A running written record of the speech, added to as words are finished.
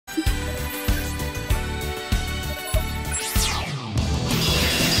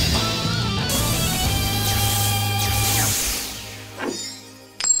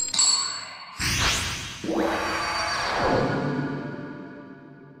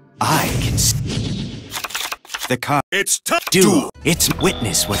can the card. It's time. Duel. It's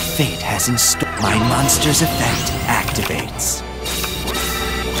witness what fate has in store. My monster's effect activates.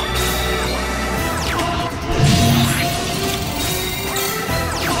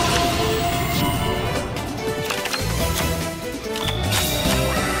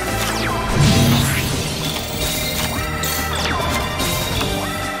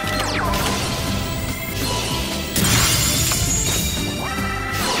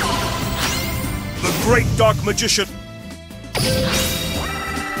 Great Dark Magician.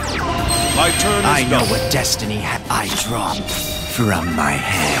 My turn is I know done. what destiny I draw from my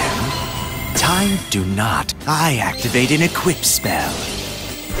hand. Time do not. I activate an equip spell.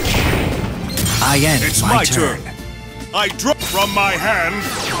 I end It's my my turn. I draw from my hand.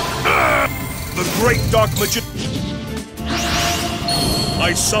 The Great Dark Magician.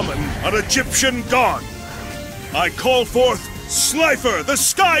 I summon an Egyptian god. I call forth Slifer, the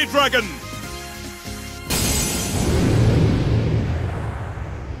Sky Dragon.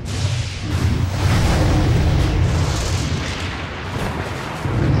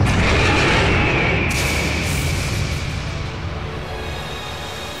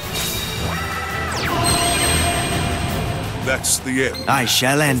 That's the end. I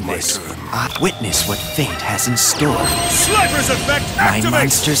shall end this. Witness what fate has in store. Slifer's effect My activates.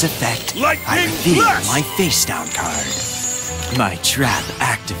 monster's effect. I Lightning reveal blast. my face down card. My trap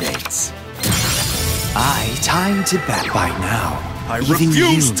activates. Time to bat by now. I Even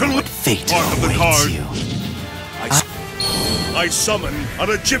refuse you to know look what fate part of the awaits card. you. I summon an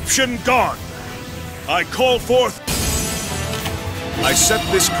Egyptian god. I call forth. I set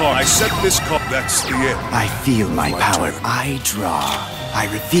this card. That's the end. I feel my power. turn. I draw. I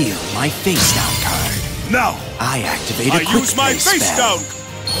reveal my face down card. Now, I activate a I quick use my play face spell.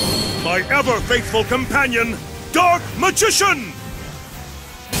 down. My ever-faithful companion, Dark Magician.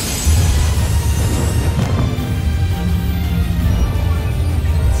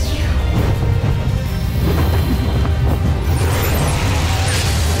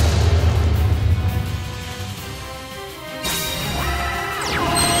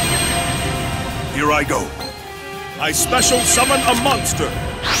 Here I go. I special summon a monster.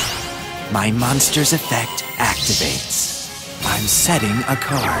 My monster's effect activates. I'm setting a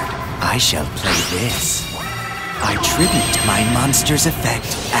card. I shall play this. I tribute. My monster's effect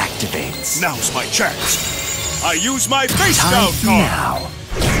activates. Now's my chance. I use my face Time down card. now.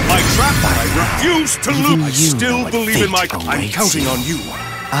 My trap. I now. refuse to Even lose. I you still know what believe in my. fate I'm awaits counting you. on you.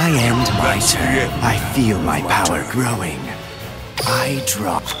 I end my That's the turn. end. I feel my My power turn. growing. I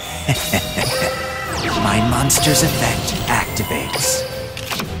drop. My monster's effect activates.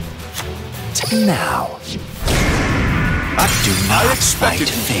 Now. Do not fight expected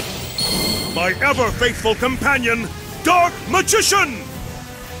you. fate. My ever-faithful companion, Dark Magician!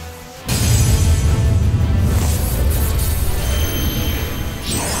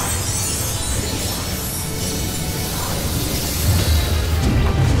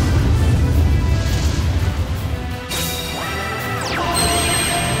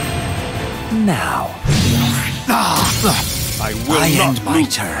 Now. I will I not end my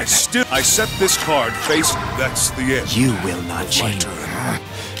lose. turn. I set this card face. That's the end. You will not change. turn.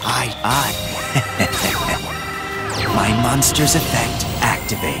 My monster's effect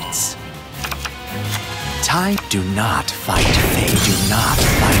activates. Time. Do not fight fate. Do not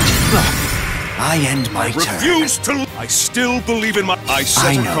fight. I end my turn. Refuse to. I still believe in my. I set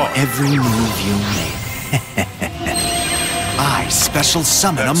I a know card. every move you make. I special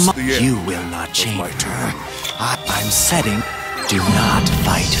summon That's a the end You will not change. my turn. I'm setting. Do not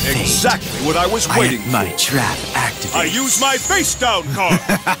fight fate. Exactly what I was waiting My for. trap activates. I use my face down card.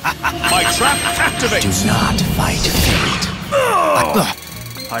 My trap activates. Do not fight fate.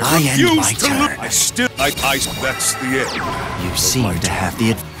 I I end refuse my to turn. lose. I still. That's the end. You seem to have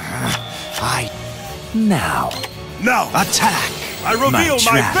the. Now. Now, Attack! I reveal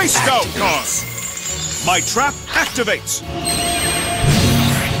my trap face down card. activates. My trap activates.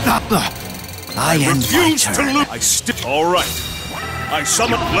 I end my Refuse to turn. lose. I still. All right. I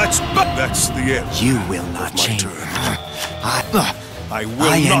summon. That's the end. You will not my change. turn. I will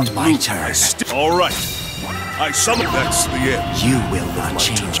I not end my lose. turn. I still. All right. I summon. That's the end. You will not my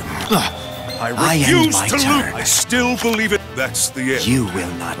change. turn. I I end refuse my to turn. lose. I still believe it. That's the end. You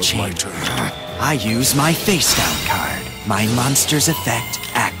will not my change. turn. I use my face down card. My monster's effect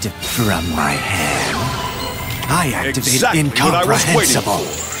active from my hand. I activate Exactly what I was waiting incomprehensible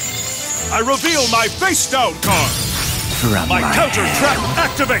for. I reveal my face down card. from My counter hand. trap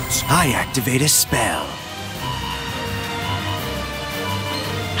activates. I activate a spell.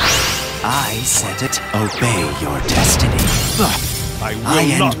 I set it. Obey your destiny. I will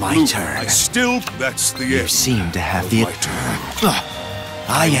I not end my lose. turn. I still. That's the You end. seem to have the... My turn.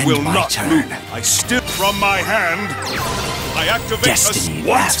 I will end my not turn. lose. I still. From my hand. I activate Destiny what?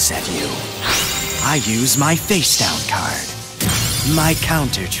 laughs at you. I use my face down card. My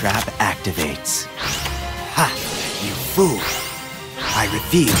counter trap activates. Ha! You fool! I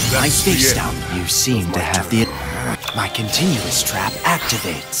reveal my That's the face end down. You seem of to my have turn. My continuous trap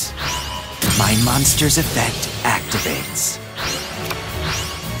activates. My monster's effect activates.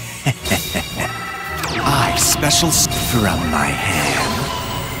 I special from my hand.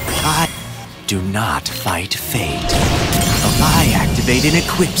 I do not fight fate. I activate an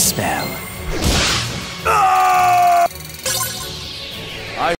equip spell.